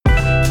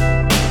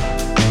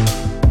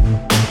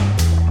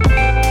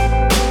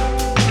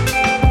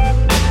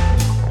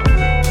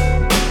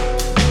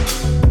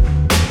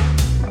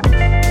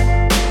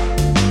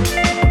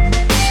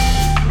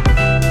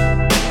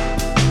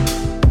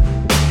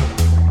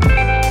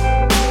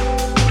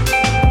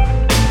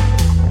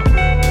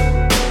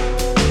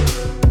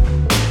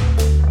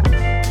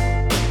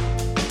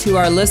to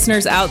our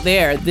listeners out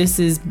there. This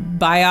is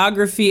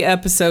Biography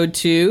Episode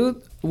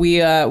 2.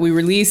 We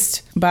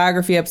released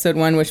Biography Episode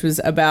 1, which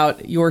was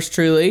about yours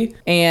truly.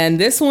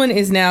 And this one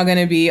is now going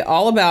to be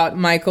all about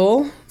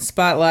Michael.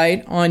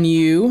 Spotlight on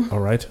you. All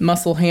right.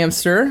 Muscle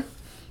Hamster.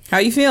 How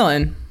you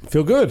feeling?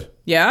 Feel good.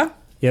 Yeah?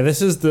 Yeah,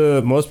 this is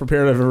the most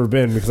prepared I've ever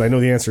been because I know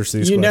the answers to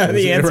these questions. You know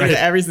the answer Right.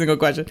 to every single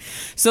question.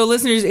 So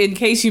listeners, in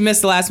case you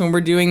missed the last one,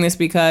 we're doing this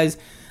because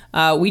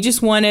we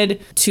just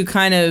wanted to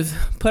kind of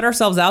put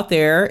ourselves out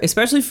there,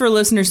 especially for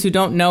listeners who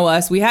don't know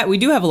us. We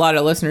do have a lot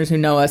of listeners who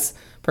know us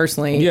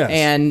personally, yes,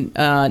 and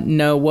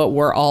know what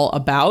we're all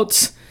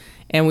about.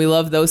 And we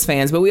love those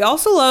fans. But we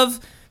also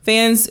love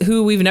fans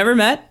who we've never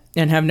met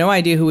and have no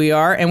idea who we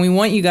are. And we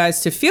want you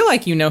guys to feel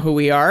like you know who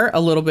we are a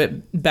little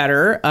bit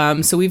better.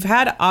 So we've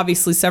had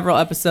obviously several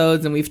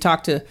episodes and we've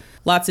talked to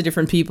lots of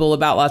different people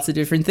about lots of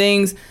different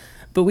things.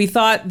 But we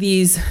thought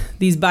these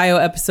bio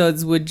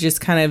episodes would just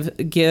kind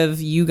of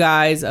give you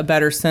guys a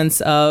better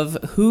sense of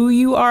who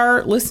you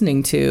are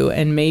listening to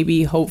and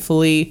maybe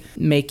hopefully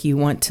make you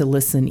want to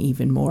listen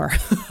even more.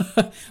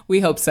 We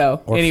hope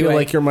so. Or anyway. feel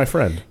like you're my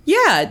friend.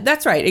 Yeah,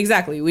 that's right.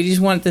 Exactly. We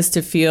just want this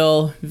to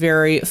feel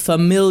very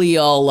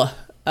familial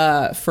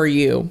for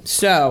you.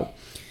 So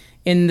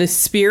in the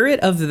spirit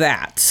of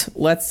that,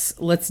 let's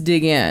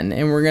dig in.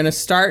 And we're going to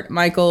start,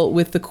 Michael,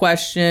 with the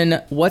question,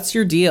 what's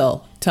your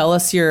deal? Tell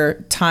us your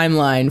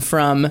timeline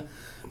from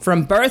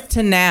birth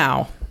to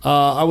now.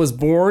 I was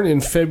born in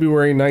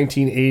February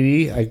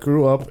 1980. I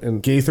grew up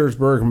in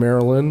Gaithersburg,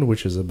 Maryland,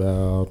 which is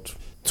about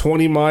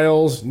 20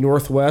 miles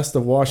northwest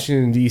of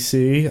Washington,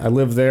 D.C. I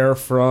lived there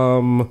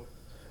from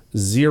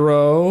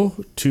 0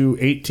 to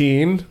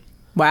 18.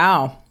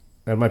 Wow.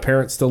 And my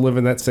parents still live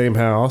in that same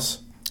house.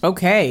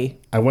 Okay.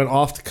 I went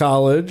off to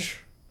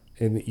college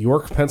in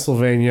York,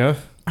 Pennsylvania.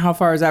 How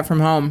far is that from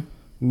home?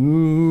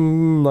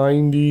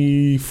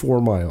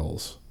 94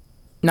 miles.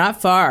 Not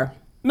far.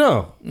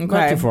 No,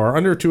 not too far.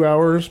 Under 2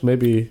 hours,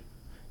 maybe.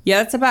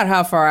 Yeah, that's about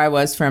how far I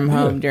was from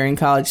home during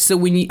college. So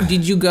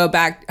did you go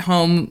back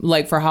home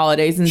like for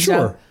holidays and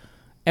stuff? Sure.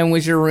 And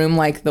was your room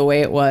like the way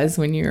it was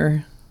when you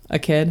were a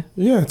kid?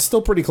 Yeah, it's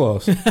still pretty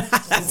close.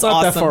 It's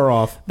not that far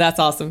off. That's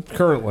awesome.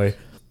 Currently.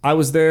 I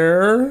was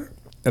there,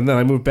 and then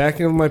I moved back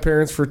in with my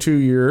parents for 2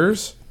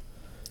 years.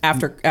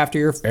 After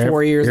your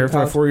 4 years of After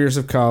my college? 4 years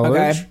of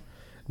college. Okay.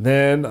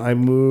 Then I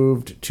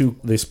moved to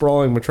the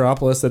sprawling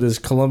metropolis that is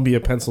Columbia,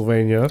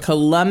 Pennsylvania.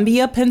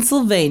 Columbia,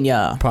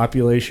 Pennsylvania.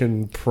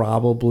 Population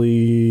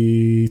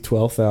probably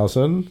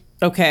 12,000.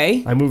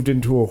 Okay. I moved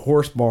into a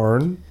horse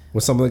barn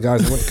with some of the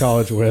guys I went to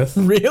college with.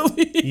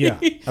 Really? Yeah.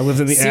 I lived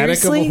in the attic of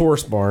Seriously? a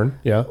horse barn.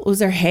 Yeah. Was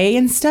there hay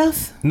and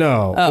stuff?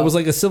 No. Oh. It was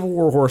like a Civil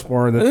War horse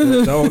barn that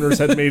the owners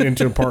had made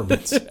into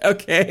apartments.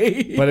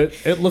 Okay. But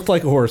it looked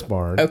like a horse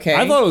barn. Okay.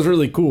 I thought it was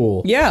really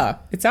cool. Yeah,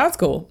 it sounds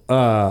cool.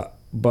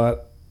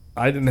 But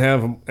I didn't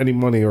have any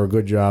money or a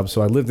good job,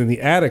 so I lived in the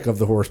attic of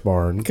the horse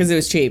barn. Because it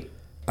was cheap.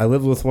 I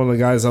lived with one of the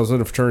guys I was in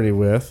a fraternity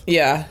with,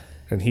 Yeah.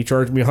 and he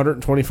charged me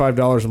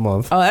 $125 a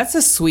month. Oh, that's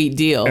a sweet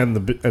deal.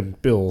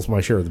 And bills, my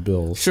share of the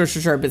bills.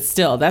 Sure. But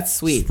still, that's It's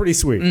sweet. pretty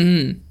sweet.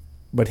 Mm-hmm.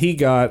 But he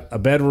got a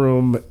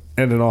bedroom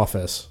and an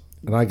office,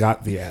 and I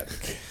got the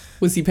attic.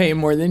 Was he paying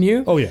more than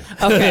you? Oh, yeah.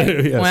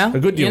 Okay. Yes, Well, a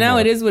good deal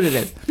more. it is what it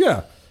is.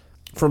 Yeah.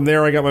 From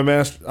there, I got my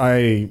master.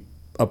 I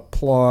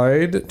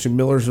applied to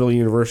Millersville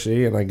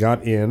University, and I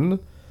got in. And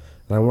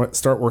I went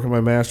start working my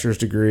master's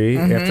degree.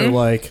 After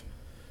like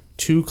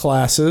 2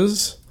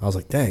 classes, I was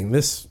like, dang,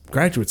 this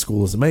graduate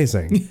school is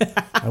amazing.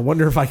 I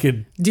wonder if I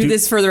could Do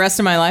this for the rest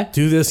of my life?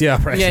 do this. Yeah,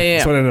 right. Yeah.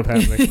 That's what ended up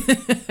happening.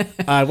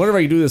 I wonder if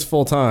I could do this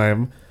full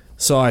time.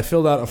 So I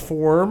filled out a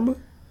form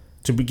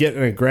to get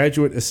a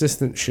graduate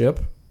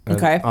assistantship. And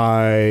Okay.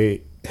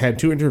 I had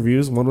 2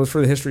 interviews. One was for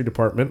the history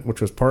department,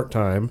 which was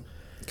part-time.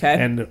 Okay.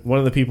 And one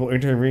of the people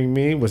interviewing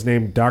me was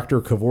named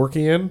Dr.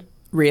 Kevorkian.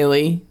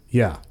 Really?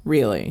 Yeah.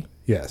 Really?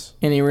 Yes.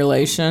 Any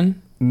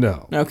relation?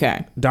 No.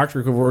 Okay.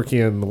 Dr.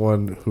 Kevorkian, the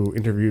one who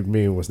interviewed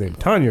me, was named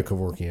Tanya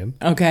Kevorkian.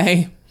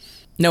 Okay.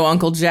 No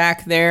Uncle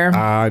Jack there?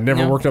 I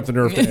never No. worked up the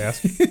nerve to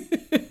ask.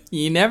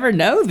 You never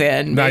know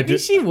then. No, I Maybe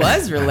did- she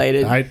was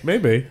related.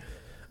 Maybe.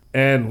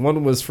 And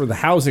one was for the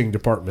housing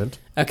department.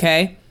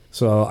 Okay.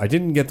 So I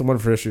didn't get the one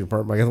for the history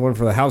department. I got the one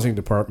for the housing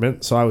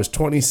department. So I was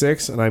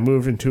 26 and I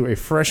moved into a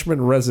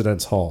freshman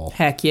residence hall.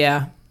 Heck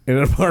yeah. In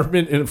an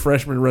apartment in a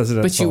freshman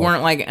residence But you hall.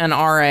 weren't like an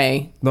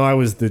RA. No, I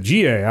was the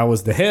GA. I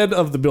was the head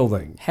of the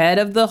building. Head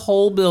of the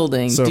whole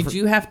building. So Did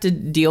you have to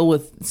deal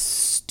with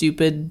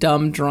stupid,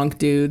 dumb, drunk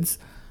dudes?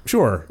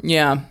 Sure.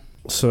 Yeah.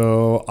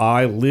 So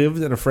I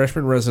lived in a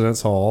freshman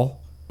residence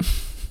hall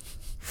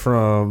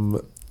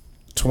from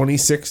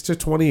 26 to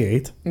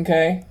 28.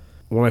 Okay.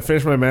 When I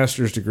finished my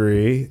master's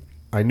degree,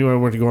 I knew I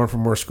wanted to go on for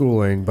more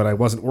schooling, but I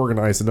wasn't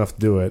organized enough to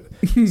do it.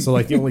 So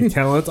like the only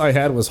talent I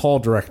had was hall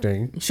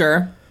directing.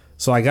 Sure.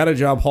 So I got a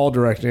job hall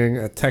directing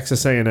at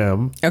Texas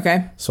A&M.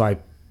 Okay. So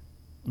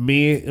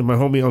me and my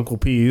homie Uncle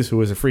Pease,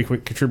 who is a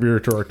frequent contributor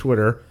to our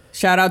Twitter.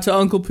 Shout out to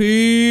Uncle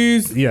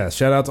Pease. Yeah,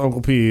 shout out to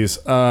Uncle Pease.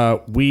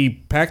 We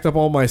packed up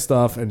all my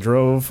stuff and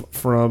drove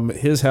from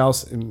his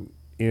house in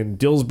in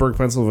Dillsburg,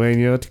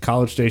 Pennsylvania to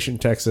College Station,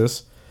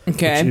 Texas.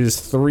 Okay. Which is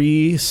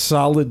 3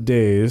 solid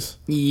days.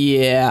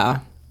 Yeah.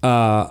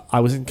 I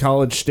was in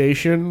College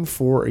Station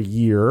for a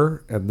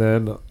year, and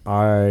then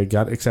I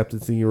got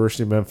accepted to the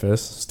University of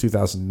Memphis. It's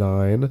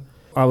 2009.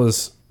 I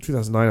was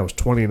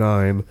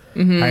 29.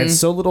 I had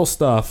so little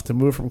stuff to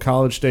move from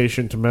College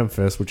Station to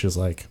Memphis, which is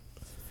like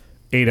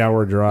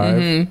 8-hour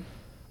drive.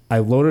 I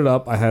loaded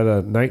up. I had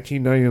a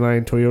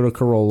 1999 Toyota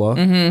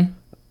Corolla.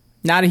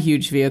 Not a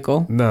huge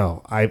vehicle.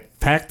 No, I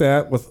packed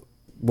that with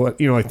what,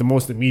 like the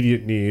most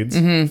immediate needs.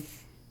 And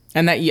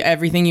that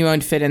everything you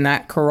owned fit in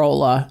that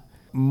Corolla.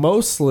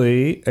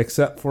 Mostly,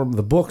 except for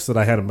the books that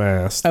I had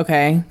amassed.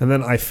 Okay. And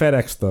then I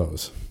FedExed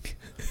those.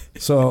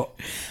 So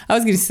I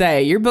was going to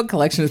say, your book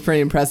collection is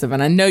pretty impressive,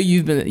 and I know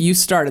you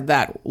started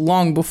that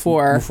long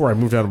before I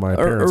moved out of my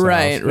parents'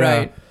 right, house.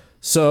 Right. Yeah.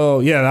 So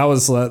yeah, that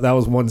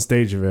was one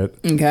stage of it.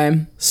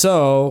 Okay.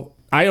 So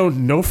I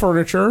owned no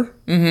furniture,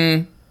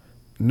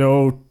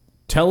 no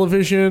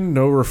television,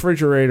 no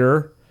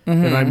refrigerator,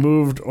 and I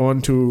moved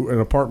onto an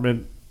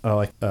apartment,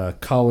 like a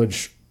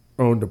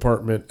college-owned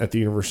apartment at the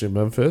University of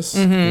Memphis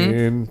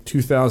in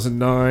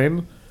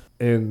 2009.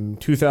 In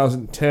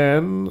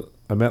 2010,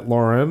 I met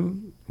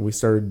Lauren. We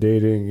started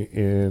dating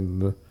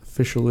in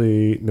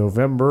officially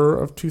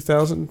November of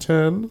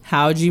 2010.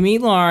 How'd you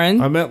meet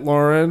Lauren? I met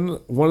Lauren.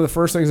 One of the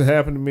first things that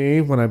happened to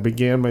me when I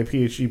began my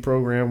PhD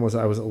program was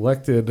I was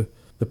elected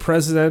the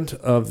president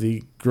of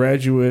the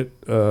Graduate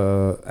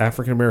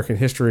African American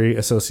History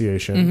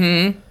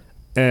Association.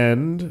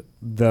 And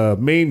the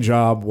main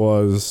job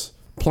was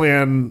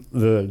plan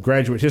the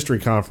Graduate History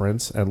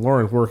Conference, and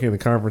Lauren's working in the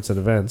conference and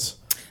events.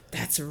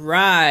 That's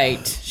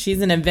right.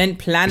 She's an event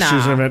planner.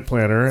 She's an event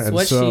planner. That's and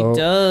what so she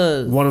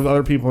does. One of the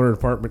other people in her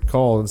department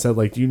called and said,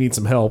 like, do you need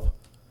some help?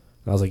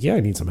 And I was like, yeah,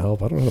 I need some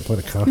help. I don't know how to plan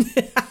a conference.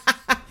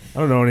 I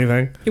don't know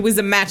anything. It was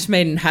a match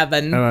made in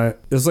heaven. And it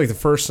was like the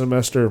first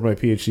semester of my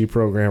PhD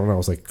program, and I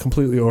was like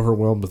completely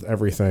overwhelmed with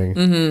everything.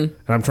 And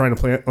I'm trying to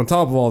plan, on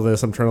top of all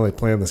this, I'm trying to like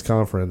plan this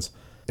conference.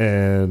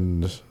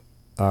 And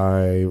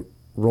I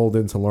rolled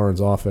into Lauren's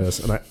office,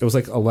 and it was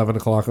like 11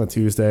 o'clock on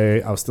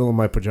Tuesday. I was still in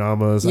my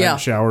pajamas. I hadn't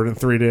showered in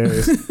 3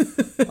 days.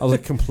 I was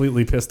like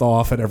completely pissed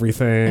off at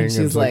everything. And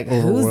she's like,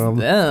 who's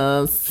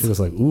this? She was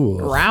like, ooh.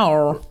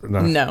 Rawr.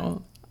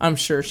 No, I'm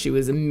sure she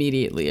was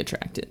immediately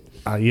attracted.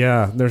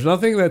 Yeah, there's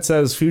nothing that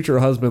says future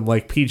husband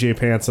like PJ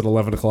pants at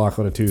 11 o'clock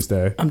on a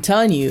Tuesday. I'm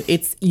telling you,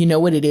 you know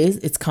what it is?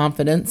 It's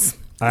confidence.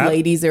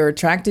 Ladies are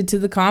attracted to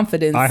the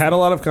confidence. I had a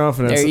lot of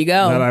confidence. There you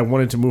go. That I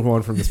wanted to move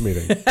on from this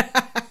meeting.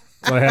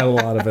 So I had a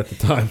lot of it at the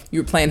time.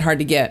 You were playing hard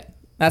to get.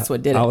 That's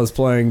what did it. I was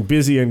playing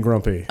busy and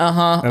grumpy.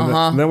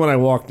 And then when I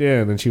walked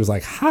in and she was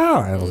like,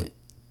 hi, I was like,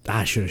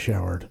 I should have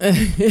showered.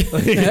 This is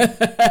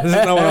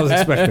not what I was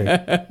expecting.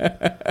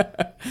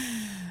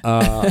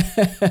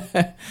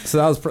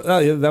 So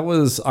that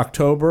was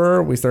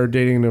October. We started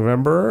dating in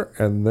November,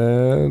 and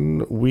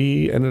then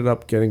we ended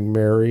up getting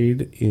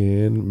married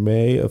in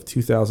May of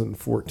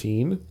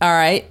 2014. All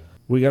right.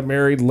 We got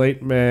married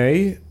late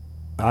May.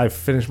 I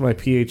finished my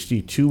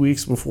PhD 2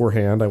 weeks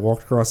beforehand. I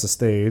walked across the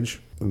stage,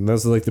 and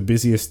those are like the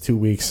busiest 2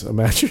 weeks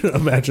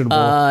imaginable.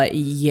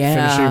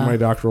 Yeah. Finishing my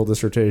doctoral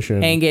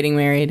dissertation. And getting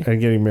married.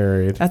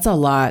 That's a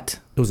lot.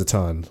 It was a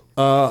ton.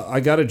 I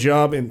got a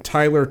job in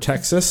Tyler,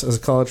 Texas as a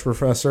college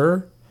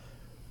professor.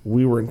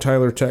 We were in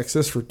Tyler,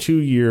 Texas for 2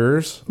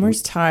 years.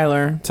 Where's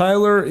Tyler?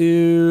 Tyler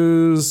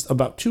is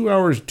about 2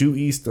 hours due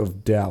east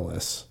of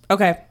Dallas.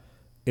 Okay.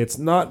 It's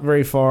not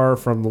very far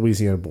from the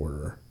Louisiana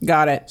border.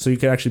 Got it. So you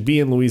could actually be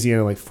in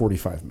Louisiana in like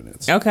 45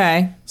 minutes.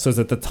 Okay. So it's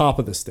at the top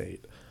of the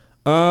state.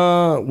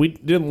 We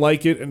didn't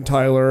like it in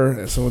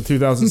Tyler. So in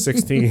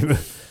 2016,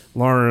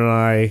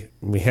 Lauren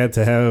and we had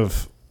to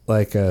have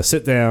like a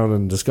sit down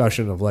and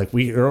discussion of like,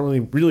 we are only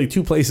really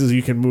 2 places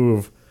you can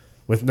move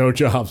with no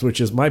jobs,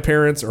 which is my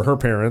parents or her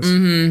parents.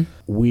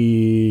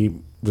 We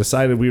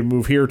decided we would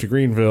move here to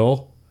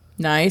Greenville.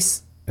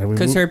 Nice.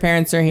 Because her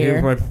parents are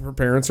here. Her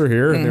parents are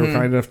here, and they were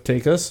kind enough to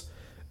take us.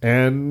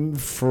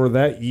 And for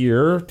that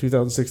year,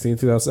 2016,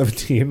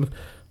 2017,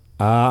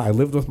 I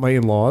lived with my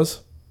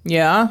in-laws.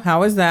 Yeah,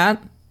 how was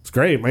that? It's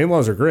great. My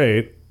in-laws are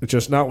great. It's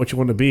just not what you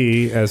want to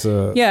be as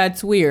a... Yeah,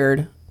 it's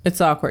weird. It's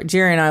awkward.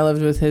 Jerry and I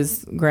lived with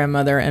his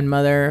grandmother and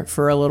mother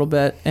for a little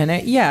bit. And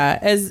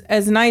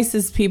as nice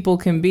as people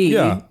can be,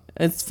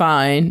 it's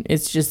fine.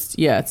 It's just,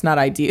 it's not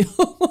ideal.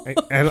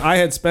 And I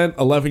had spent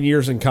 11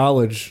 years in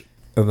college,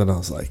 and then I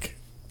was like...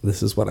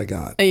 This is what I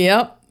got.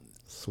 Yep.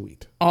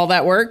 Sweet. All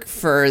that work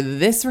for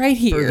this right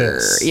here. For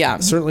this. Yeah.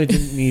 Certainly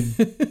didn't need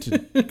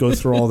to go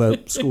through all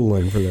that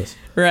schooling for this.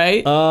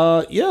 Right.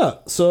 Yeah.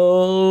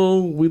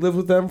 So we lived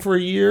with them for a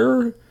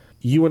year.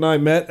 You and I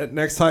met at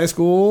Next High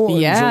School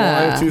in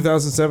July of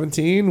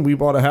 2017. We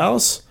bought a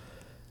house.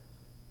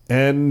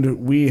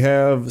 And we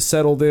have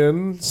settled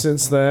in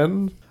since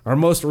then. Our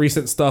most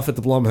recent stuff at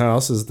the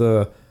Blumhouse is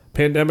the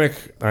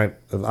pandemic.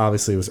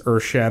 Obviously, it was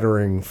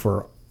earth-shattering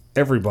for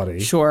everybody.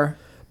 Sure.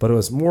 But it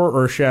was more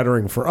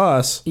earth-shattering for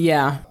us.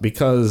 Yeah.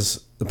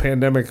 Because the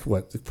pandemic,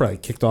 probably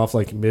kicked off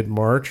like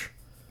mid-March.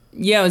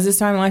 Yeah, it was this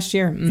time last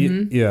year.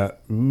 Yeah,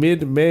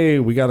 mid-May,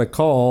 we got a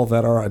call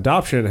that our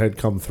adoption had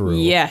come through.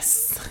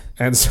 Yes.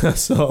 And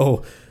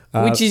so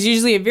which is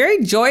usually a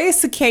very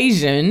joyous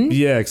occasion.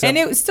 Yeah, and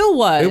it still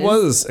was. It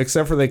was,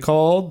 except for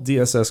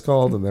DSS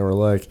called, and they were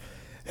like,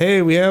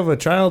 hey, we have a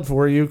child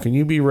for you. Can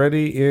you be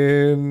ready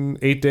in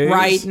 8 days?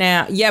 Right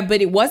now. Yeah,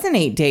 but it wasn't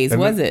 8 days,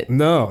 was it?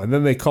 No. And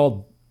then they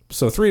called.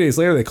 So 3 days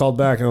later, they called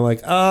back and were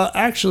like,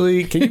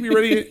 actually, can you be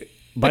ready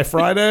by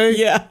Friday?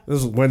 Yeah.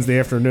 This was Wednesday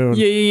afternoon.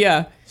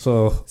 Yeah.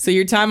 So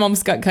your time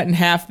almost got cut in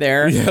half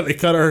there. Yeah, they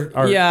cut our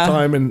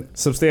time in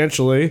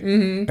substantially.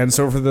 Mm-hmm. And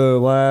so for the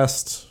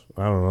last,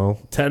 I don't know,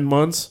 10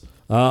 months,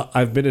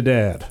 I've been a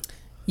dad.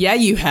 Yeah,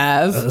 you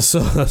have.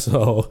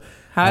 So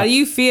how do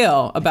you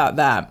feel about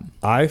that?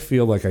 I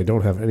feel like I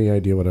don't have any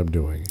idea what I'm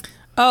doing.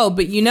 Oh,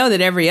 but you know that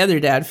every other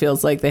dad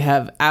feels like they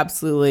have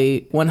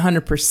absolutely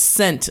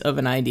 100% of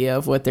an idea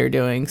of what they're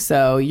doing.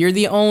 So you're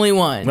the only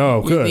one.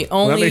 Oh, good.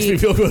 That makes me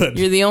feel good.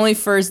 You're the only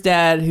first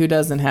dad who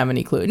doesn't have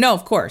any clue. No,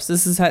 of course.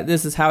 This is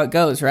how it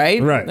goes,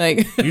 right? Right.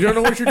 Like you don't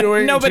know what you're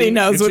doing. Nobody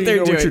knows what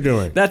they're doing. What you're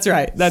doing. That's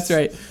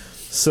right.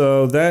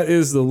 So that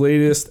is the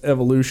latest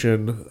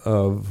evolution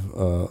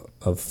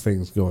of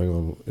things going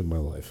on in my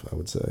life, I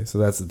would say. So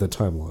that's the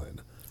timeline.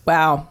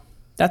 Wow.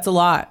 That's a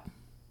lot.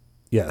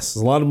 Yes.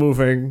 A lot of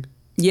moving.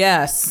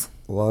 Yes.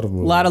 A lot of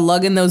moving. A lot of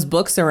lugging those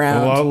books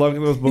around.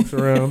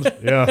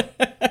 Yeah.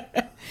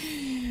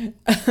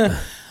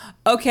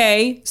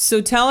 Okay.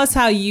 So tell us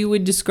how you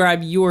would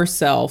describe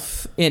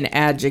yourself in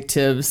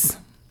adjectives.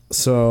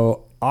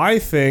 So I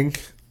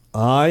think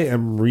I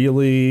am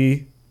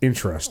really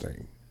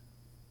interesting.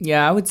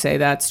 Yeah, I would say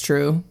that's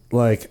true.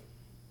 Like,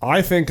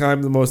 I think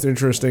I'm the most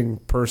interesting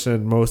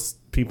person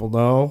most people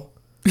know.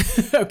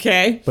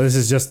 Okay. But this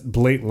is just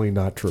blatantly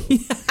not true.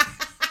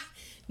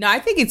 No, I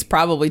think it's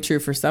probably true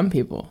for some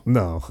people.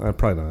 No, I'm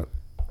probably not.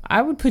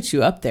 I would put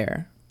you up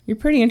there. You're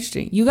pretty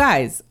interesting. You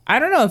guys, I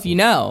don't know if you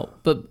know,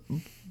 but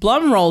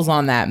Blum rolls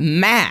on that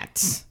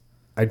mat.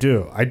 I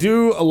do. I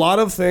do a lot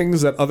of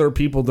things that other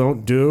people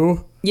don't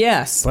do.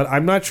 Yes. But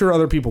I'm not sure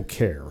other people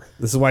care.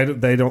 This is why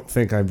they don't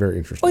think I'm very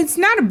interesting. Well, it's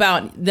not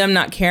about them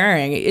not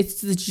caring.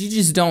 It's that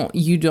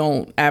you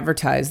don't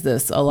advertise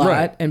this a lot,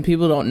 right. And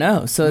people don't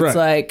know. So it's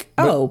like,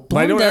 Blum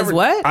does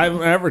what? I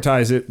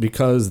advertise it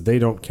because they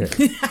don't care.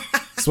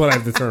 That's what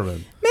I've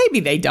determined. Maybe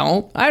they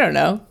don't. I don't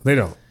know. They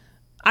don't.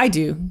 I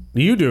do.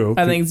 You do.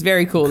 I think it's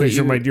very cool. Because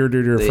you're my dear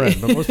friend,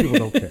 but most people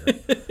don't care.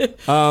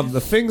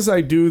 The things I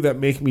do that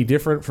make me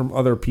different from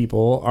other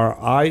people are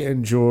I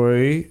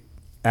enjoy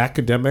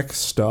academic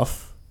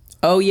stuff.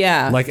 Oh,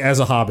 yeah. Like as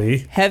a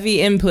hobby. Heavy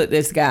input,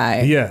 this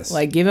guy. Yes.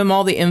 Like give him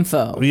all the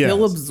info. Yes.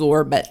 He'll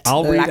absorb it.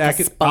 I'll read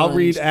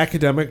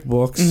academic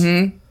books.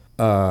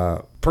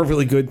 Mm-hmm.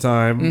 Perfectly good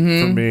time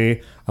for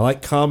me. I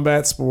like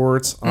combat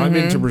sports. I'm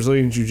into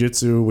Brazilian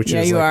Jiu-Jitsu, which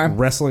is like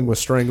wrestling with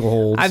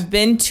strangleholds. I've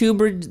been to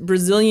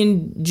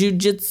Brazilian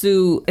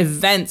Jiu-Jitsu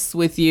events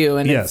with you,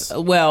 and it's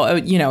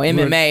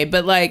MMA,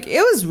 but like it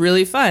was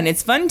really fun.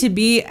 It's fun to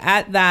be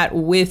at that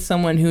with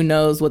someone who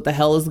knows what the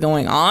hell is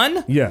going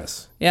on.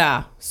 Yes.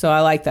 Yeah. So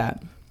I like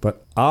that.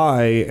 But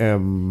I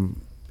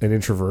am an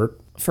introvert.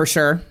 For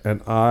sure.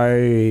 And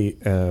I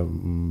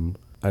am,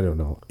 I don't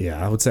know.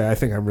 Yeah, I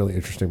think I'm really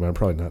interesting, but I'm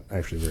probably not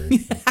actually very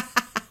interesting.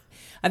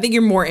 I think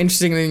you're more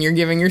interesting than you're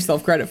giving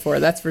yourself credit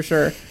for. That's for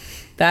sure.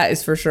 That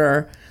is for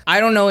sure. I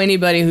don't know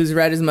anybody who's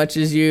read as much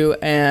as you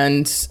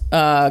and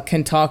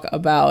can talk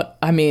about,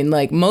 I mean,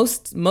 like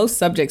most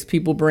subjects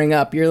people bring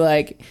up, you're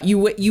like, you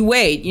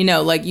wait,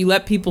 like you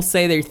let people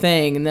say their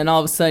thing, and then all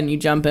of a sudden you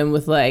jump in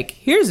with like,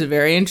 here's a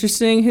very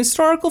interesting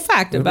historical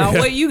fact about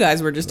what you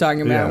guys were just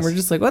talking about. Yes. And we're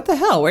just like, what the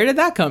hell? Where did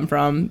that come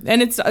from?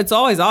 And it's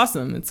always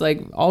awesome. It's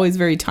like always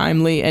very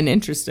timely and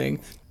interesting.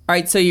 All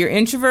right, so you're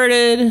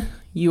introverted.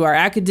 You are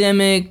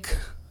academic.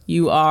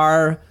 You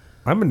are...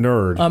 I'm a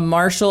nerd. A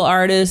martial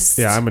artist.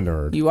 Yeah, I'm a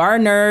nerd. You are a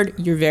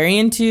nerd. You're very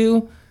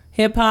into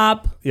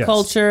hip-hop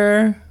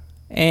culture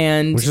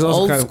and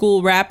old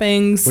school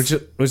rappings. Which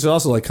is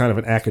also like kind of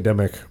an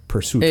academic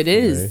pursuit. It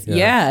is.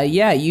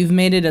 Yeah. You've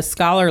made it a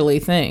scholarly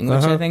thing,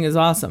 which I think is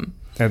awesome.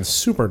 And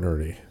super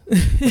nerdy.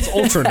 It's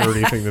ultra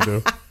nerdy thing to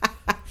do.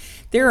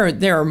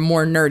 There are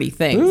more nerdy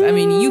things. I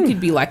mean, you could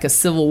be like a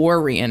Civil War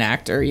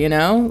reenactor,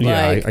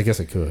 Yeah, like, I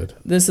guess I could.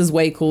 This is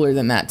way cooler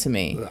than that to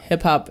me.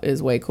 Hip hop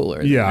is way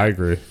cooler. Yeah, I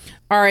agree.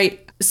 All right.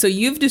 So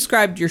you've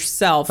described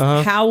yourself.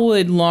 How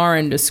would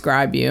Lauren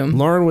describe you?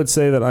 Lauren would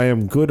say that I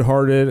am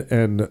good-hearted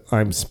and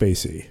I'm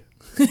spacey.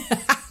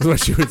 That's what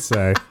she would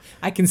say.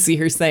 I can see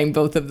her saying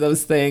both of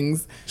those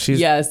things.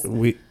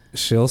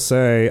 She'll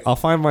say, I'll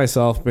find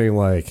myself being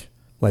like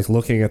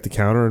looking at the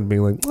counter and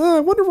being like,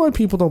 I wonder why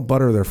people don't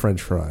butter their French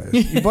fries.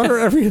 You butter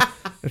every...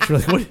 And she's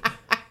like,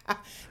 what?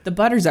 The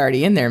butter's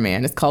already in there,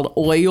 man. It's called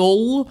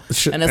oil,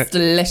 and it's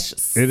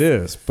delicious. It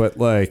is, but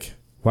like,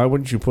 why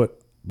wouldn't you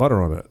put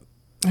butter on it?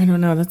 I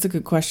don't know. That's a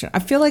good question. I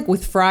feel like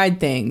with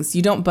fried things,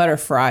 you don't butter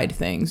fried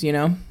things,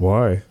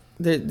 Why?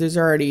 There's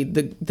already,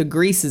 the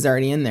grease is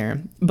already in there.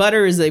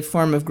 Butter is a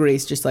form of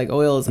grease, just like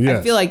oil is.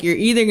 Yes. I feel like you're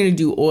either going to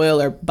do oil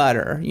or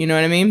butter. You know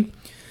what I mean?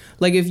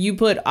 Like if you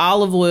put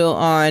olive oil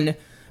on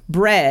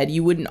bread,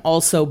 you wouldn't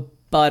also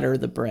butter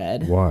the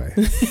bread. Why?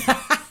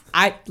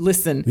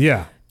 Listen.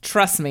 Yeah.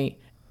 Trust me.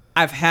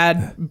 I've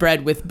had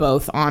bread with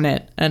both on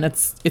it, and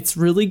it's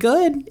really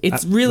good.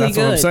 It's really That's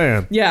good. what I'm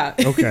saying. Yeah.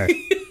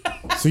 Okay.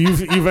 So you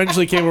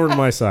eventually came over to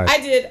my side. I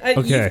did.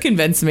 Okay. You've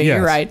convinced me. Yes.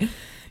 You're right.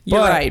 You're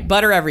But- right.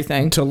 Butter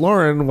everything. To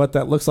Lauren, what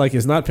that looks like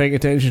is not paying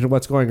attention to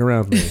what's going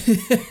around me.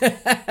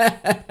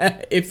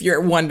 If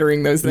you're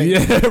wondering those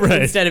things. Yeah,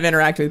 right. Instead of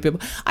interacting with people.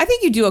 I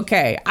think you do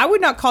okay. I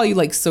would not call you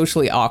like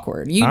socially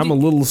awkward. I'm a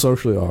little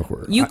socially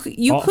awkward. You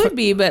could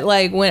be, but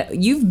like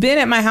when you've been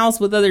at my house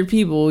with other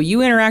people,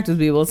 you interact with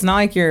people. It's not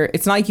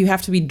like you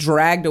have to be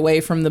dragged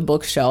away from the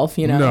bookshelf,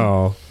 you know.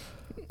 No.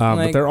 But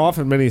Like- there are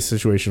often many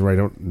situations where I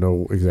don't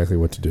know exactly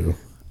what to do.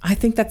 I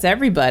think that's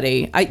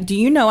everybody. I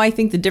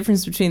think the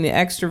difference between the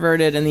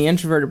extroverted and the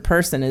introverted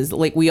person is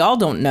like we all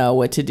don't know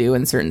what to do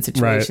in certain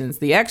situations.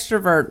 The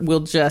extrovert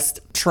will just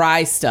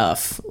try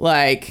stuff.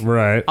 Like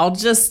Right. I'll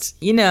just,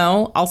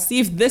 I'll see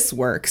if this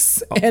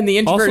works. And the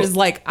introvert Also- is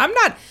like, I'm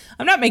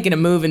not making a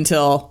move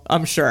until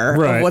I'm sure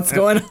of what's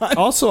going on.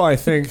 Also, I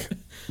think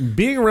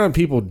being around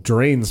people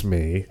drains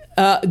me.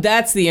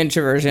 That's the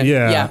introversion.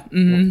 Yeah. Yeah.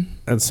 Mm-hmm.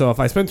 And so if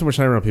I spend too much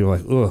time around people,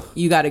 like, ugh,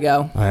 You got to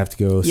go. I have to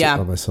go sit Yeah.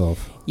 by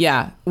myself.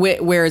 Yeah.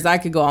 Whereas I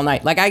could go all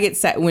night. Like I get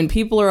sad when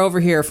people are over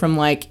here from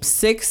like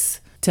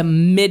 6 to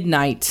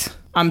midnight.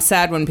 I'm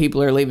sad when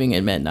people are leaving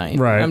at midnight.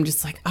 Right. I'm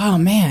just like, oh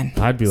man.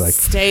 I'd be like,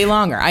 Stay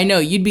longer. I know.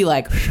 You'd be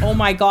like, oh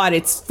my God,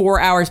 it's 4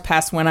 hours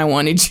past when I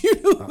wanted you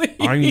to leave.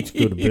 I need to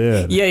go to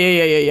bed.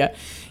 Yeah.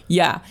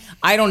 Yeah.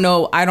 I don't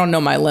know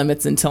my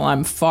limits until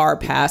I'm far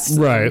past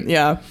them. Right.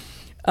 Yeah.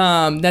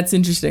 That's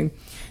interesting.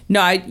 No,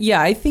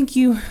 I think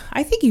you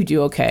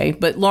do okay.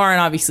 But Lauren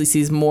obviously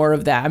sees more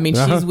of that. I mean,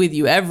 she's with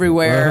you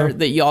everywhere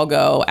that y'all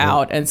go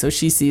out, and so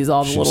she sees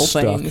all the little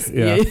stuck, things.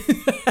 yeah.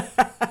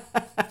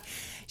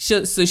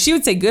 So she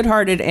would say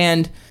good-hearted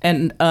and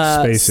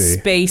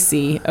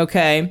spacey.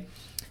 Okay.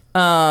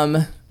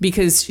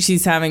 Because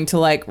she's having to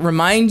like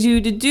remind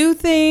you to do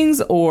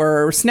things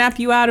or snap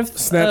you out of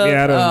Snap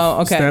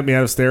me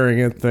out of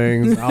staring at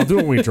things. I'll do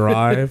it when we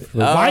drive.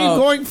 Why are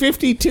you going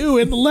 52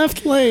 in the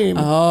left lane?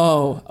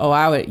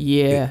 I would,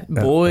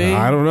 boy.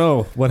 I don't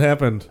know what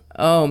happened.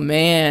 Oh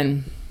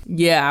man.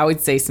 Yeah, I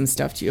would say some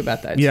stuff to you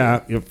about that. Yeah,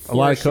 too. a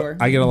lot of sure.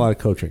 I get a lot of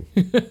coaching.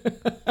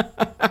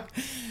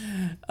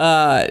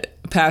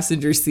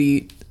 Passenger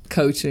seat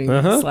coaching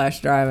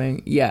 /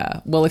 driving. Yeah.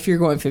 Well, if you're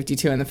going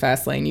 52 in the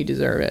fast lane, you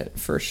deserve it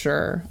for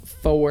sure.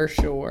 For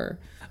sure.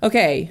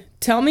 Okay.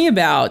 Tell me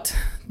about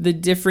the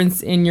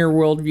difference in your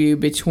worldview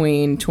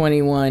between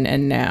 21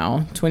 and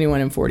now,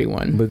 21 and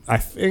 41. But I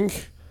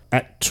think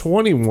at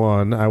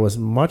 21, I was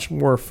much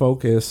more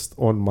focused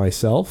on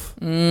myself.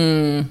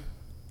 And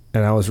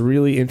I was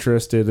really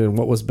interested in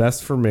what was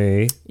best for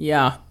me.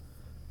 Yeah.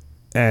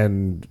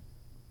 And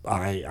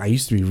I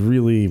used to be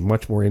really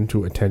much more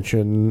into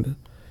attention.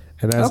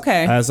 And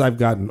as I've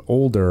gotten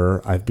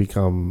older, I've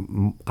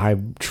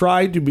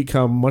tried to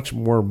become much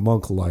more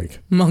monk-like.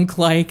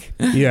 Monk-like.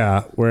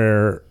 Yeah,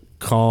 where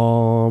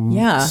calm,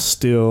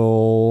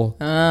 still,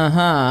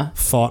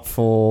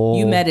 thoughtful.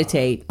 You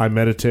meditate. I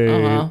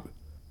meditate.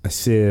 I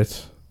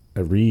sit. I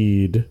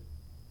read.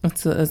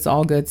 That's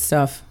all good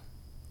stuff.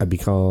 I be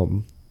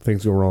calm.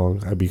 Things go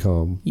wrong. I be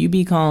calm. You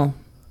be calm.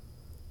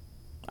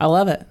 I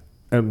love it.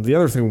 And the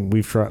other thing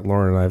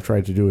Lauren and I have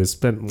tried to do is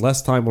spend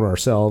less time on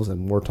ourselves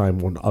and more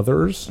time on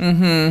others.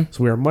 Mm-hmm.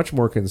 So we are much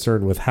more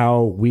concerned with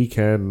how we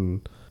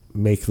can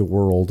make the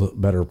world a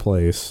better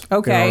place.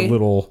 Okay. In our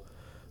little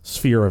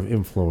sphere of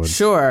influence.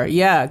 Sure.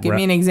 Yeah. Give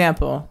me an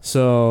example.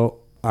 So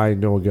I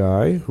know a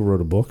guy who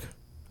wrote a book.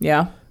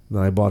 Yeah. And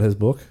I bought his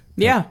book.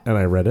 Yeah. And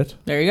I read it.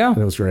 There you go. And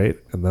it was great.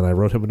 And then I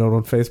wrote him a note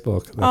on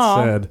Facebook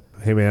that said,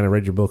 hey man, I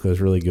read your book. It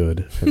was really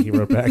good. And he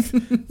wrote back,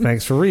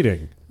 thanks for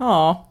reading.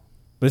 Aw.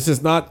 This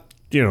is not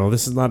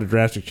a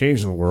drastic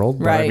change in the world.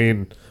 But Right. I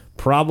mean,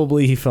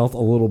 probably he felt a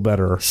little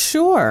better.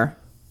 Sure.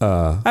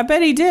 I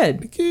bet he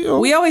did.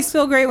 We always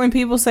feel great when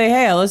people say,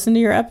 hey, I listened to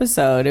your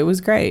episode. It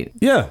was great.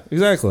 Yeah,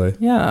 exactly.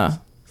 Yeah.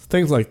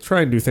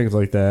 Try and do things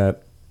like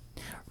that.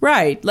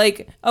 Right.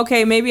 Like,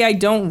 okay, maybe I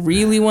don't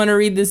really want to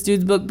read this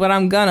dude's book, but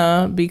I'm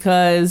gonna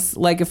because,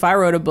 like, if I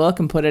wrote a book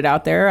and put it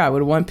out there, I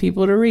would want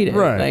people to read it.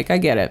 Right. Like, I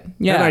get it.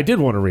 Yeah. And I did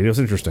want to read it. It was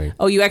interesting.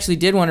 Oh, you actually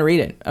did want to read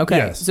it. Okay.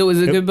 Yes. So it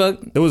was a good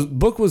book?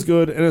 Book was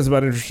good, and it was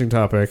about an interesting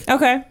topic.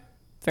 Okay.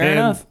 Fair And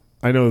enough.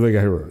 I know the guy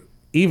who wrote it.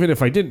 Even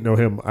if I didn't know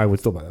him, I would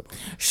still buy that book.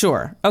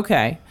 Sure.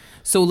 Okay.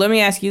 So let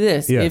me ask you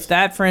this. Yes. If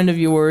that friend of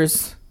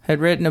yours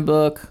had written a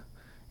book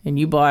and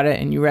you bought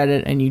it and you read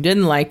it and you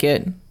didn't like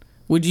it,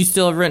 would you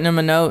still have written him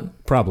a note?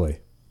 Probably.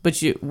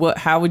 But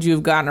how would you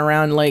have gotten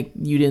around like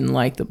you didn't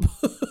like the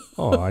book?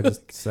 Oh, I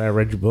just said I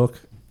read your book.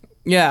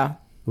 Yeah.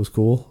 It was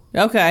cool.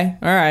 Okay.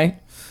 All right.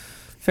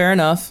 Fair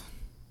enough.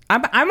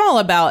 I'm all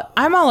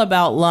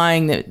about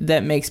lying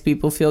that makes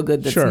people feel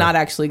good. That's Sure. not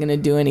actually going to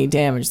do any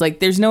damage. Like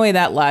there's no way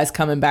that lie's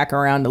coming back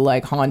around to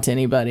like haunt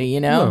anybody. You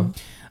know.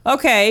 No.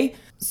 Okay.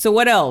 So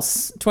what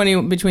else?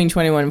 Between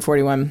 21 and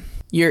 41.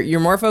 You're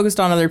more focused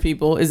on other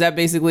people. Is that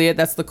basically it?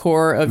 That's the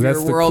core of That's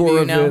your the worldview core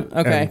of now? it,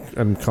 Okay.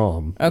 and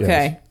calm.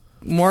 Okay. Yes.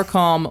 More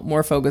calm,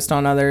 more focused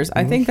on others.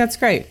 I think that's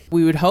great.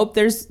 We would hope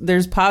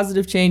there's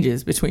positive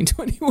changes between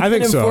 21 I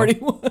think and so.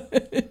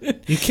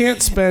 41. You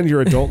can't spend your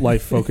adult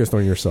life focused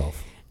on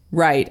yourself.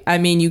 Right. I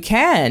mean, you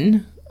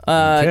can.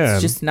 can.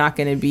 It's just not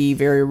going to be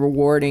very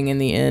rewarding in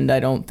the end,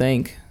 I don't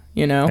think.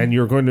 You know? And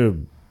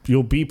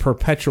you'll be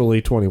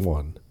perpetually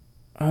 21.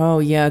 Oh,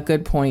 yeah.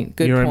 Good point.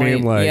 Good You know point. what I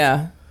mean? Like,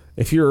 yeah.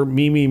 if you're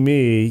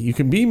me, you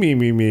can be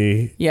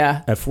me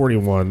Yeah. at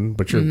 41,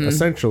 but you're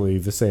essentially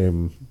the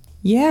same.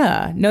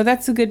 Yeah. No,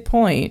 that's a good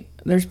point.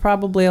 There's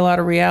probably a lot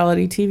of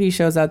reality TV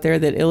shows out there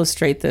that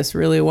illustrate this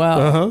really well.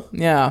 Uh-huh.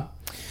 Yeah.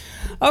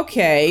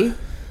 Okay.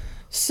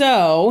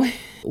 So,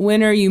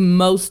 when are you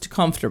most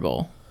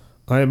comfortable?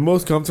 I am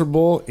most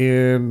comfortable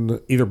in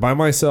either by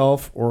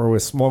myself or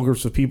with small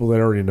groups of people that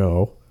I already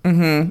know.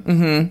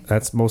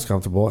 That's most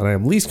comfortable. And I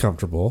am least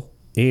comfortable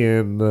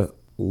in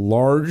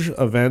large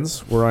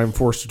events where I'm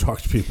forced to talk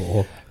to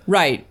people.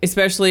 Right.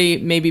 Especially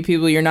maybe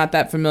people you're not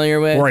that familiar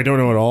with. Or I don't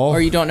know at all.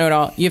 Or you don't know at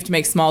all. You have to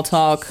make small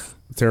talk.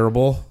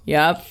 Terrible.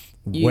 Yep.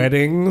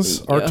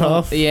 Weddings are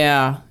tough.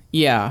 Yeah.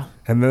 Yeah.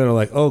 And then they're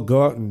like, oh,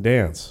 go out and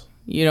dance.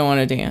 You don't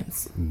want to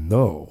dance.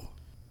 No.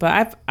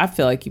 But I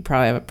feel like you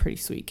probably have a pretty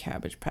sweet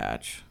Cabbage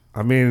Patch.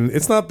 I mean,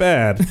 it's not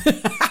bad.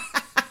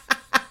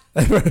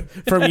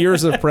 From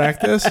years of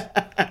practice.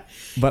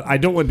 But I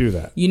don't want to do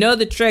that. You know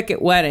the trick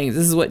at weddings.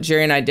 This is what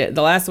Jerry and I did.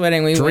 The last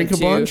wedding we Drink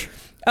went to. a bunch?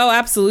 Oh,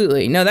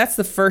 absolutely. No, that's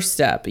the first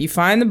step. You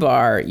find the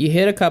bar. You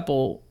hit a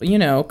couple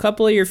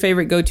of your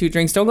favorite go-to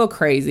drinks. Don't go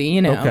crazy,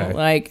 Okay.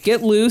 Like,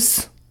 get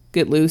loose.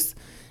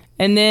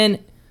 And then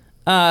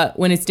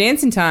when it's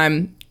dancing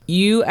time,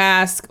 you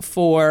ask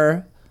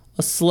for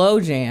a slow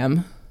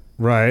jam.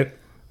 Right.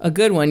 A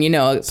good one,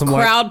 a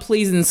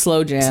crowd-pleasing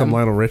slow jam. Some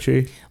Lionel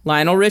Richie.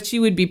 Lionel Richie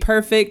would be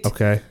perfect.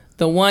 Okay.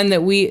 The one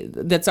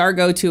that's our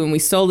go-to, and we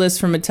stole this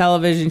from a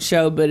television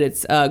show, but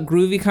it's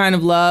Groovy Kind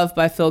of Love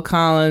by Phil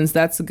Collins.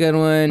 That's a good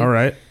one. All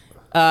right.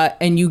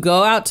 And you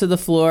go out to the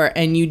floor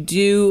and you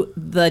do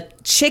the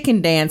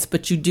chicken dance,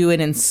 but you do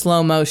it in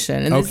slow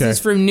motion. And this is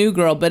from New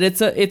Girl, but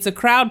it's a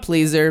crowd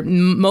pleaser.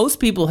 Most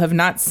people have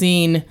not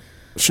seen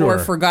or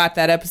forgot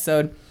that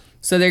episode.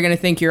 So they're going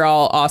to think you're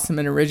all awesome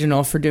and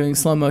original for doing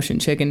slow motion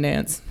chicken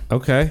dance.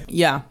 Okay.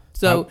 Yeah.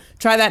 So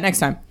try that next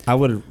time. I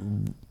would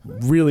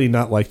really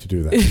not like to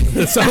do that.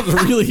 That sounds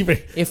really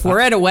If we're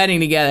at a wedding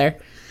together.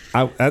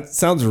 that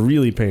sounds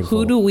really painful.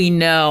 Who do we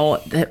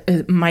know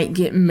that might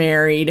get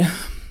married?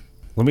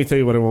 Let me tell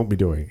you what I won't be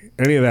doing.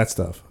 Any of that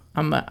stuff.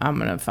 I'm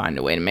gonna find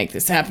a way to make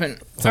this happen.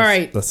 All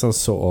right. That sounds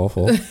so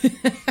awful.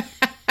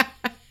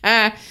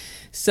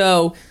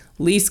 So,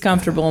 least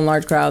comfortable in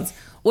large crowds.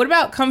 What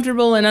about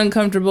comfortable and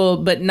uncomfortable,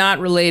 but not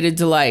related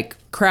to like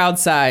crowd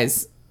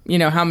size?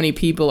 How many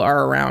people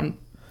are around?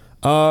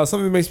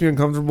 Something that makes me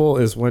uncomfortable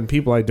is when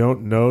people I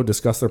don't know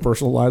discuss their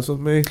personal lives with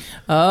me.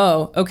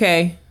 Oh,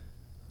 okay.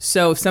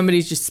 So if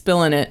somebody's just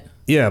spilling it.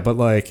 Yeah, but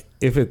like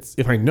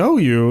if I know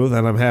you,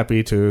 then I'm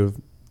happy to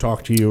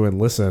talk to you and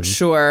listen.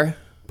 Sure.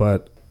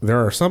 But there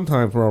are some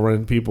times where I'll run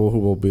into people who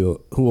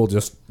will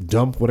just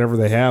dump whatever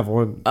they have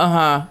on.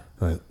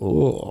 Like,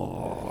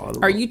 oh.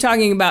 Are you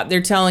talking about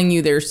they're telling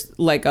you there's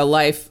like a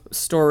life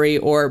story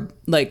or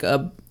like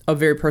a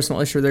very personal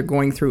issue they're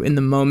going through in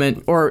the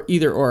moment, or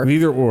either or?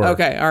 Either or.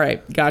 Okay, all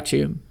right, got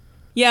you.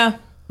 Yeah,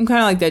 I'm kind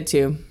of like that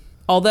too.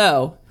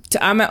 Although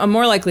I'm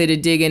more likely to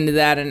dig into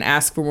that and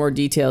ask for more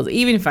details,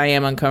 even if I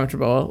am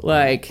uncomfortable.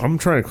 Like I'm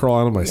trying to crawl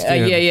out of my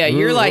skin. yeah.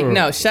 You're like,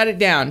 no, shut it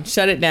down.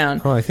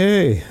 I'm like,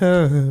 hey,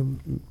 are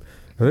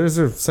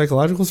there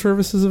psychological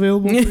services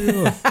available for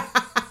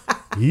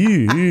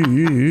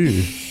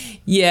you?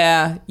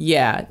 Yeah,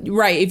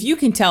 right. If you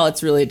can tell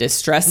it's really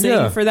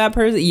distressing for that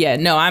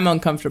person, I'm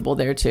uncomfortable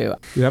there too.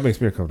 Yeah, that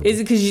makes me uncomfortable. Is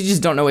it because you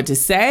just don't know what to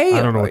say?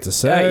 I don't know what to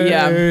say.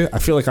 Yeah. I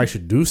feel like I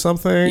should do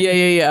something.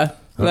 Yeah.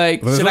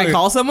 Like, should I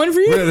call someone for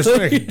you? There's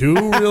nothing I can do,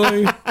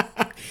 really.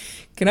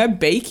 Can I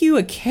bake you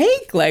a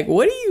cake? Like,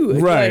 what do you...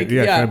 Right, like,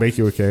 Can I bake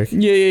you a cake?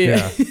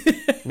 Yeah.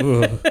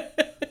 Ugh.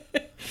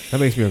 That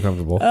makes me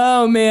uncomfortable.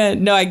 Oh,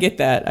 man. No, I get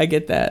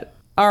that.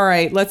 All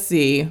right, let's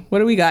see. What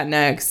do we got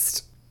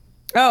next?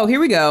 Oh, here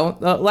we go.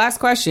 Last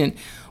question.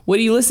 What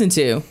do you listen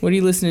to? What are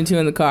you listening to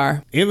in the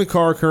car? In the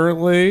car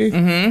currently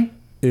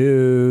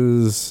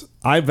is...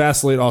 I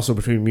vacillate also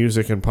between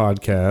music and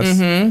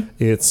podcasts.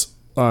 It's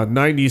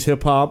 90s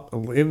hip-hop.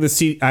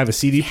 I have a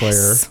CD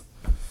player.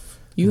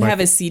 You have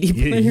a CD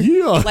player?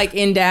 Yeah. Like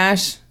in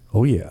Dash?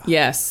 Oh, yeah.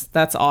 Yes,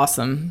 that's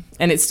awesome.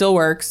 And it still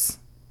works?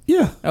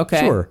 Yeah. Okay.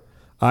 Sure.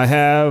 I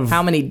have...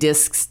 How many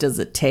discs does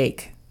it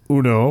take?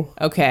 Uno.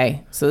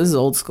 Okay, so this is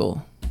old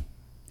school.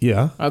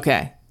 Yeah.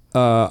 Okay.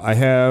 I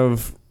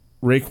have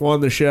Raekwon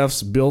the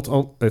Chef's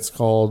it's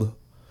called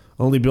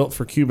Only Built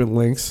for Cuban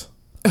Links.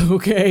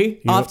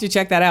 Okay. I'll have to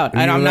check that out.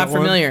 I'm not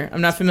familiar.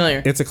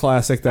 It's a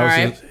classic.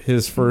 That was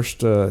his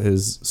first,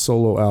 his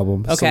solo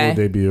album, solo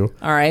debut.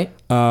 All right.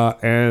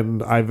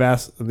 And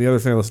the other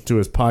thing I listen to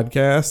is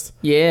podcast.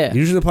 Yeah.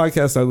 Usually the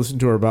podcasts I listen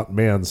to are about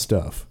man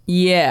stuff.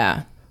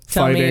 Yeah.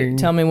 fighting.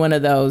 Tell me one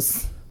of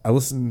those. I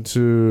listen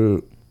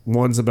to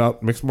ones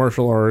about mixed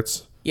martial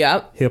arts,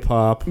 Yep. hip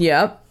hop.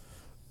 Yep.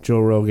 Joe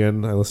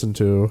Rogan, I listen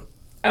to.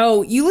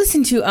 Oh, you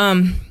listen to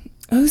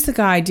who's the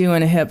guy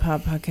doing a hip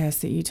hop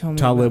podcast that you told me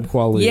Talib about?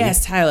 Kweli.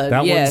 Yes, Talib.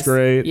 That one's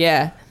great.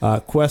 Yeah.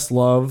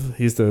 Questlove,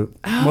 he's the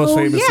most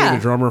famously the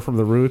drummer from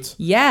The Roots.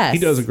 Yes. He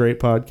does a great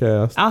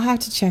podcast. I'll have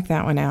to check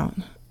that one out.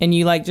 And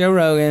you like Joe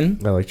Rogan?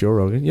 I like Joe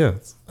Rogan, yeah.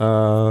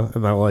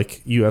 And I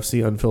like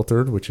UFC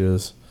Unfiltered, which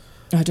is...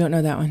 I don't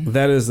know that one.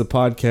 That is the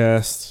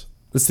podcast.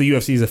 It's the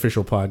UFC's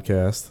official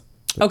podcast.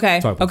 Okay.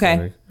 Talk about Okay.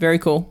 fighting. Very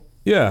cool.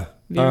 Yeah.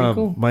 Very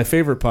cool. My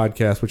favorite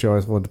podcast, which I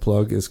always wanted to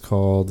plug, is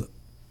called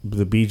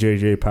the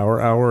BJJ Power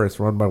Hour. It's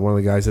run by one of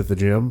the guys at the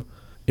gym.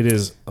 It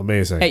is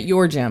amazing. At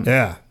your gym.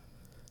 Yeah.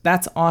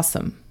 That's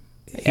awesome.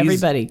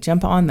 Everybody,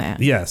 jump on that.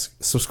 Yes.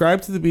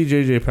 Subscribe to the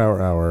BJJ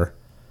Power Hour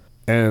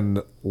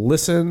and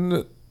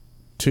listen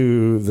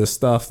to the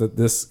stuff that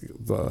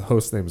the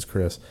host name is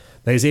Chris,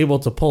 that he's able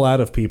to pull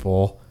out of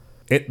people.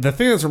 The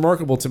thing that's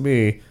remarkable to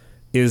me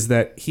is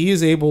that he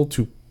is able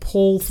to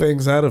pull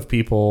things out of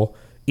people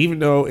even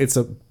though it's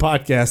a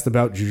podcast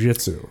about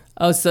jiu-jitsu.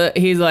 Oh, so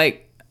he's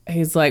like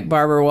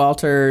Barbara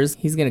Walters.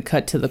 He's going to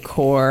cut to the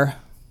core.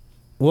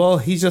 Well,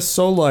 he's just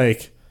so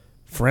like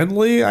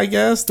friendly, I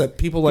guess, that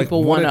people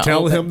want to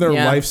tell him their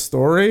life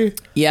story.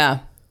 Yeah,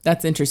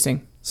 that's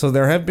interesting. So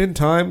there have been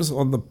times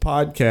on the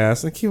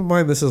podcast, and keep in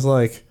mind this is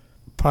like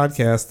a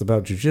podcast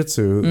about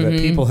jiu-jitsu, that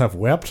people have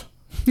wept.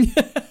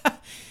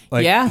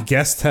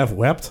 Guests have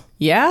wept.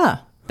 Yeah.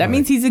 That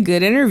means he's a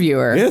good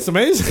interviewer. Yeah, it's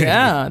amazing.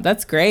 Yeah,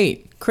 that's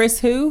great. Chris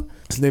who?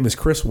 His name is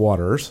Chris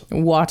Waters.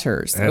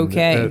 Waters. And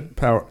okay.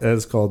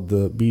 It's called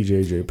the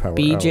BJJ Power Hour.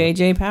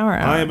 BJJ Power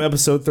Hour. I am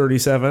episode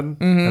 37,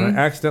 and I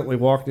accidentally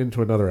walked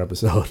into another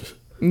episode.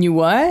 You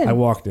what? I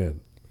walked in.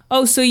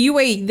 Oh, so you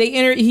wait.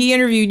 He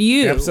interviewed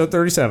you. Episode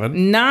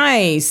 37.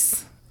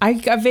 Nice. I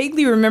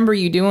vaguely remember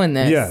you doing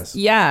this. Yes.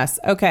 Yes.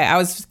 Okay. I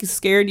was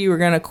scared you were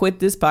going to quit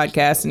this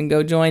podcast and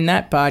go join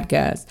that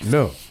podcast.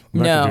 No. I'm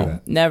not gonna do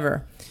that.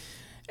 Never.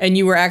 And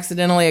you were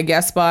accidentally a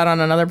guest spot on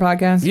another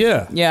podcast?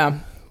 Yeah. Yeah.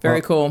 Very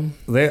cool.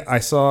 I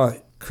saw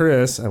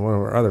Chris and one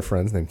of our other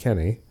friends named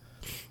Kenny,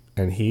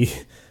 and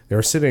they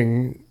were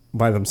sitting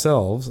by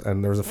themselves,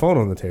 and there was a phone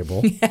on the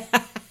table.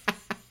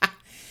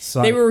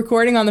 So they were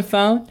recording on the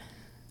phone?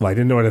 Well, I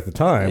didn't know it at the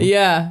time.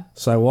 Yeah.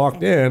 So I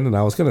walked in, and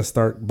I was going to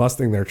start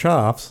busting their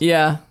chops.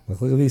 Yeah.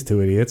 Like, look at these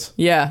two idiots.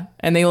 Yeah.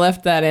 And they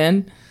left that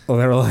in? Well,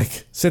 they were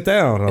like, sit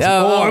down. And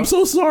I was like, I'm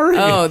so sorry.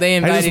 Oh, they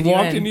invited you in.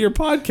 I just walked into your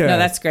podcast. No,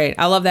 that's great.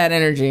 I love that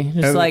energy.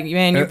 Just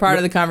man, you're part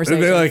of the conversation.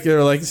 And they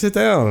were like, sit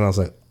down. And I was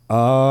like,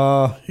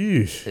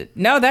 yeesh.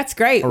 No, that's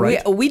great.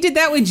 Right. We did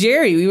that with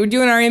Jerry. We were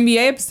doing our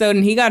NBA episode,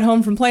 and he got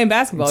home from playing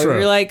basketball. That's We right.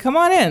 were like, come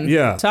on in.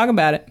 Yeah. Talk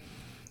about it.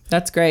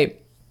 That's great.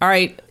 All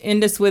right.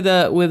 End us with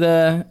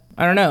a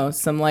I don't know,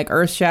 some like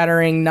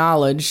earth-shattering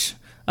knowledge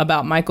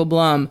about Michael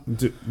Blum.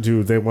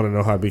 Do they want to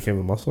know how I became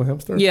a muscle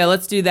hamster? Yeah,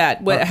 let's do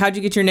that. How'd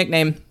you get your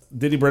nickname?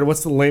 Diddy Bread,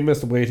 what's the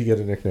lamest way to get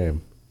a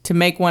nickname? To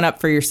make one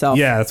up for yourself.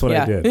 Yeah, that's what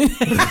I did.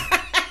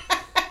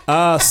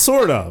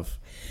 Sort of.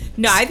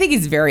 No, I think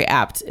it's very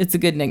apt. It's a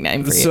good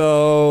nickname for you.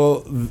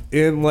 So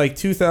in like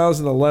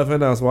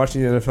 2011, I was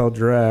watching the NFL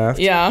draft.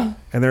 Yeah.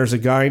 And there's a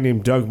guy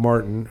named Doug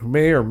Martin who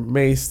may or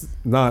may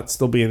not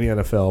still be in the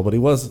NFL, but he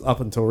was up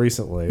until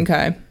recently.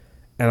 Okay.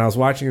 And I was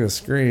watching the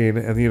screen,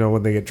 and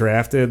when they get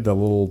drafted, the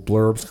little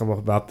blurbs come up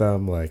about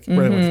them, like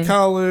where they went to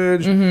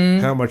college,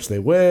 how much they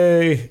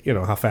weigh,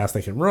 how fast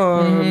they can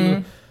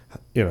run,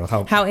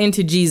 how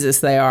into Jesus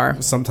they are.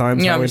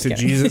 Sometimes how into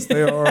Jesus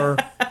they are.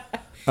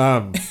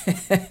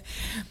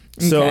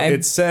 So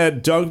it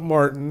said Doug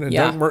Martin, and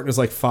Doug Martin is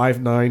like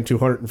 5'9",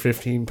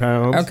 215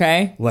 pounds.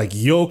 Okay. Like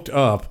yoked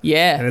up.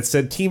 Yeah. And it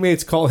said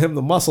teammates call him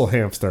the muscle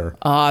hamster.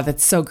 Oh,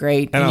 that's so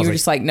great. And you were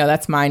just like, no,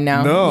 that's mine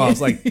now. No, I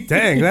was like,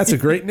 dang, that's a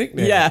great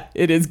nickname. Yeah,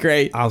 it is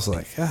great. I was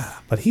like,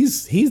 but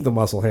he's the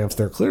muscle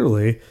hamster,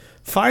 clearly.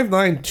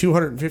 5'9",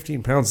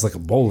 215 pounds is like a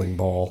bowling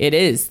ball. It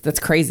is. That's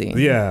crazy.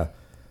 Yeah.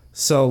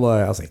 So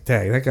I was like,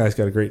 dang, that guy's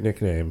got a great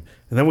nickname.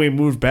 And then we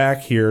moved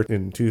back here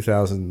in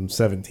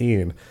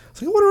 2017. I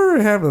was like, whatever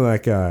happened to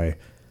that guy?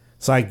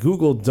 So I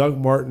Googled Doug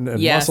Martin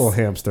and muscle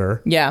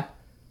hamster. Yeah.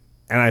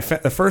 And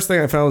the first thing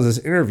I found was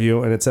this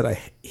interview, and it said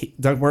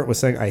Doug Martin was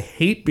saying, I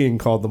hate being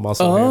called the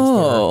muscle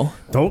hamster.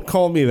 Don't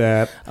call me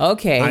that.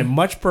 Okay. I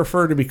much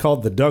prefer to be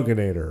called the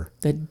Dugginator.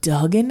 The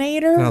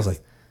Dugginator? And I was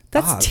like,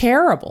 that's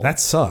terrible. That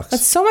sucks.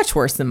 That's so much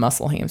worse than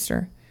muscle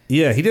hamster.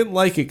 Yeah, he didn't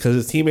like it because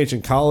his teammates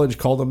in college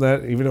called him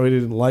that, even though he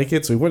didn't like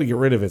it. So he wanted to get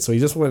rid of it. So he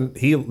just went.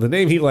 The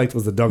name he liked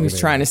was the Dugginator. He was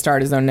trying to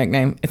start his own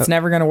nickname. It's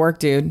never going to work,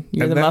 dude.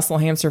 You're the muscle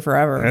hamster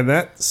forever. And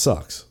that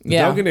sucks. The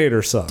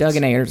Dugginator sucks.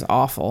 Dugginator's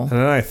awful. And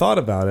then I thought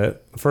about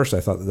it. First,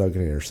 I thought the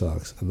Dugginator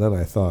sucks, and then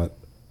I thought,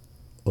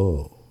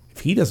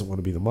 if he doesn't want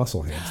to be the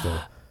muscle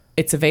hamster,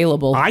 it's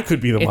available. I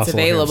could be the muscle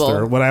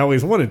hamster. What I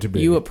always wanted to be.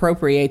 You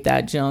appropriate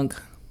that junk.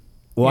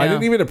 Well, I Yeah.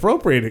 didn't even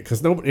appropriate it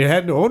because it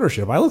had no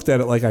ownership. I looked at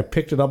it like I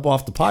picked it up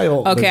off the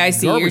pile. Okay, the I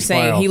see. You're garbage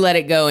saying pile. he let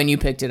it go and you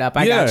picked it up.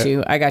 I got Yeah.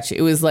 you.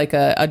 It was like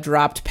a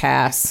dropped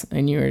pass,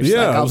 and you were just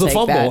Yeah, like, it I'll was a take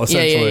fumble, that.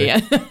 essentially. Yeah.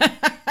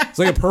 It's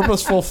like a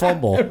purposeful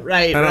fumble.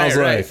 Right, And I was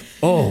right, like,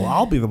 oh,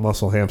 I'll be the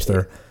muscle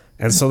hamster.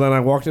 And so then I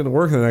walked into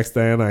work the next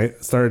day and I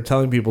started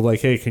telling people, like,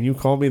 hey, can you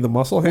call me the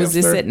muscle hamster? Was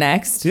this it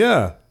next?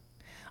 Yeah.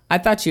 I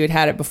thought you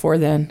had it before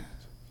then.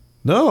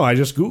 No, I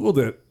just Googled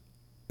it.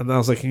 And I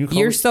was like, can you call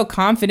You're me? so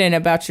confident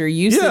about your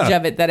usage Yeah.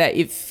 of it that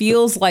it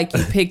feels like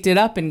you picked it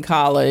up in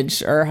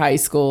college or high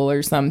school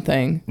or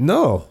something.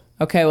 No.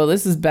 Okay, well,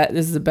 this is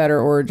a better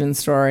origin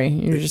story.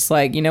 You're just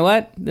like, you know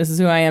what? This is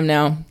who I am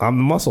now. I'm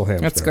the muscle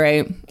hamster. That's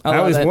great. I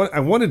love it. I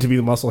wanted to be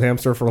the muscle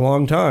hamster for a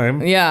long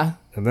time. Yeah.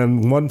 And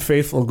then one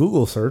faithful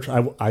Google search,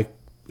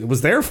 it was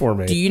there for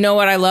me. Do you know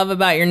what I love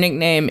about your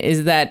nickname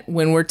is that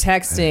when we're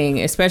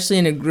texting, especially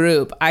in a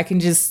group, I can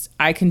just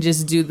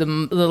do the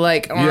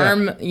like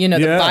arm, the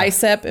Yeah.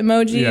 bicep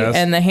emoji Yes.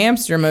 and the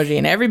hamster emoji,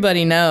 and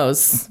everybody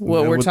knows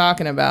what we're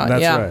talking about.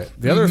 That's yeah. right.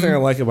 The other thing I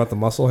like about the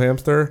muscle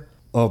hamster,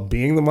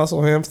 being the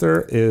muscle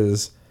hamster,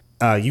 is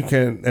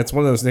it's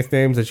one of those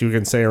nicknames that you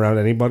can say around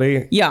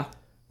anybody. Yeah.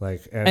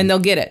 Like, And they'll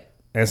get it.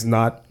 it's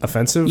not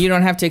offensive. You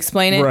don't have to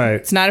explain it. Right.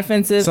 It's not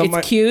offensive. Some it's of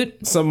my-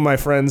 cute. Some of my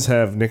friends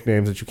have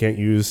nicknames that you can't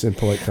use in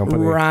polite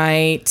company.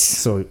 Right.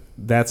 So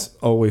that's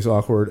always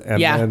awkward. And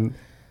Yeah. then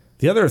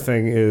the other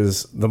thing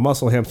is the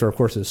muscle hamster, of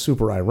course, is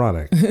super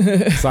ironic.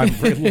 So I'm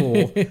very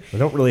little. I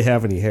don't really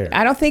have any hair.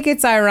 I don't think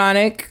it's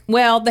ironic.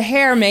 Well, the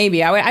hair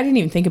maybe. I didn't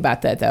even think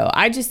about that though.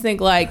 I just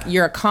think like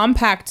you're a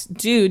compact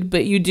dude,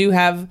 but you do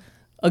have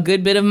a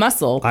good bit of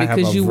muscle I have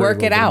because a you very work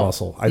it little bit of out.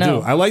 Muscle. I do.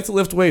 I like to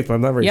lift weights, but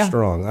I'm not very Yeah.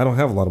 strong. I don't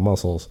have a lot of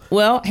muscles.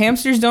 Well,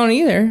 hamsters don't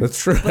either.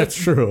 That's true. That's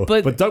true.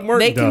 But Doug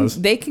Martin does.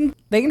 They can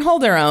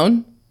hold their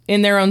own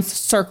in their own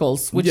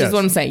circles, which Yes. is what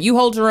I'm saying. You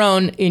hold your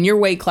own in your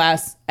weight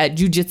class at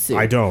jiu-jitsu.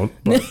 I don't.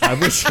 But I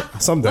wish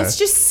someday. Let's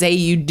just say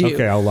you do.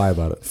 Okay, I'll lie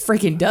about it.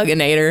 Freaking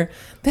Dugginator.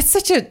 That's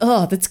such a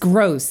that's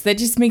gross. That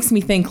just makes me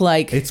think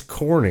like It's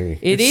corny.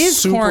 it It's is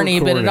super corny,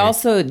 but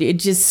it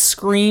just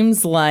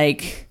screams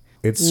like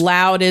It's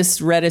loudest,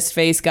 reddest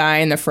face guy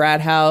in the frat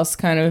house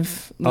kind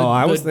of.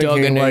 I was the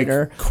thinking like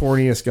Dugginator.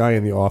 corniest guy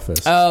in the office.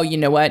 Oh, you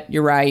know what?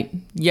 You're right.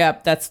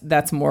 Yep,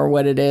 that's more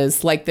what it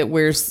is. Like that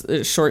wears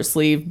short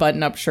sleeve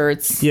button up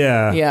shirts.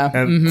 Yeah. Yeah.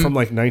 And from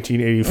like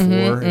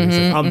 1984. And he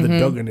says, I'm the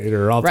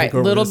Dugginator. I'll Right, take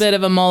over little this. bit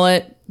of a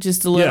mullet,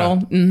 just a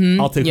little.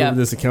 I'll take Yeah. over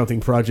this accounting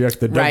project.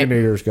 The Right.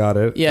 Dugginator's got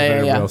it. Yeah, and yeah,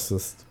 everyone yeah. else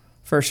just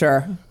For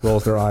sure.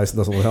 rolls their eyes and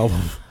doesn't help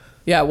them.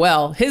 Yeah,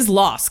 well, his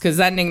loss because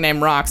that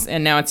nickname rocks,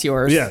 and now it's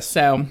yours. Yes.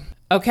 So,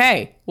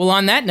 okay. Well,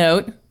 on that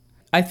note,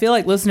 I feel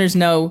like listeners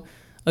know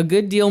a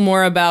good deal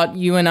more about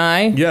you and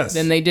I Yes.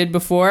 than they did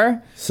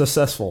before.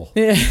 Successful.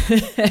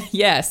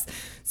 Yes.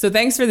 So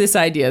thanks for this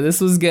idea. This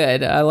was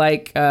good. I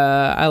like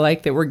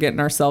that we're getting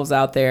ourselves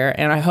out there,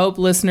 and I hope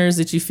listeners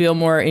that you feel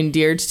more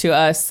endeared to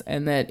us,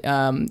 and that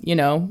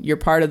you're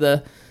part of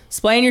the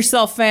Splain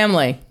Yourself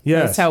family.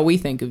 Yes. That's how we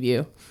think of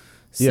you.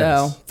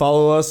 Yes. So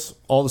Follow us,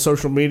 all the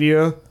social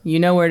media, you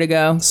know where to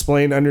go.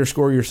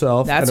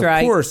 Splain_yourself. That's and right.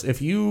 Of course,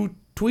 if you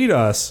tweet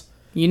us,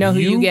 You know who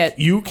you get.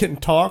 You can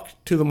talk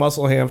to the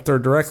muscle hamster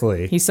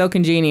directly. He's so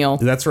congenial.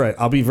 That's right.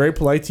 I'll be very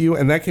polite to you,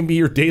 and that can be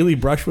your daily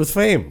brush with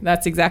fame.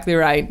 That's exactly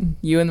right.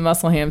 You and the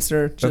muscle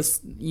hamster.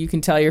 You can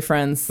tell your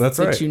friends That's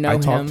that right. you know I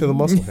him. talk to the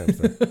muscle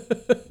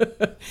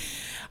hamster.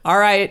 All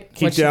right.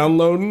 Keep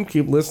downloading.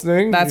 Keep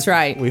listening. That's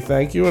right. We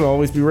thank you, and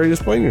always be ready to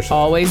explain yourself.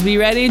 Always be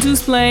ready to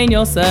explain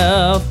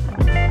yourself.